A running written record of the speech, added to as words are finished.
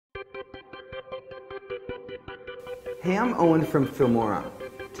Hey, I'm Owen from Filmora.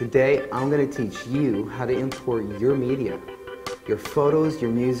 Today I'm going to teach you how to import your media, your photos,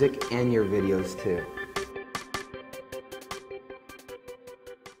 your music, and your videos too.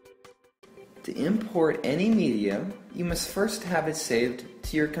 To import any media, you must first have it saved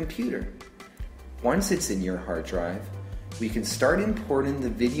to your computer. Once it's in your hard drive, we can start importing the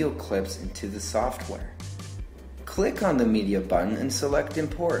video clips into the software. Click on the media button and select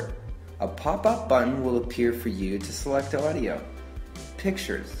Import. A pop-up button will appear for you to select audio,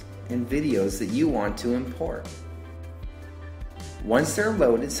 pictures, and videos that you want to import. Once they're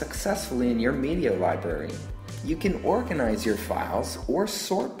loaded successfully in your media library, you can organize your files or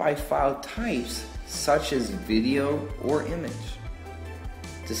sort by file types such as video or image.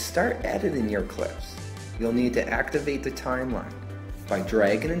 To start editing your clips, you'll need to activate the timeline by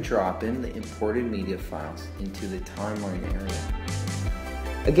dragging and dropping the imported media files into the timeline area.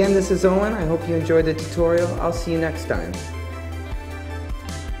 Again, this is Owen. I hope you enjoyed the tutorial. I'll see you next time.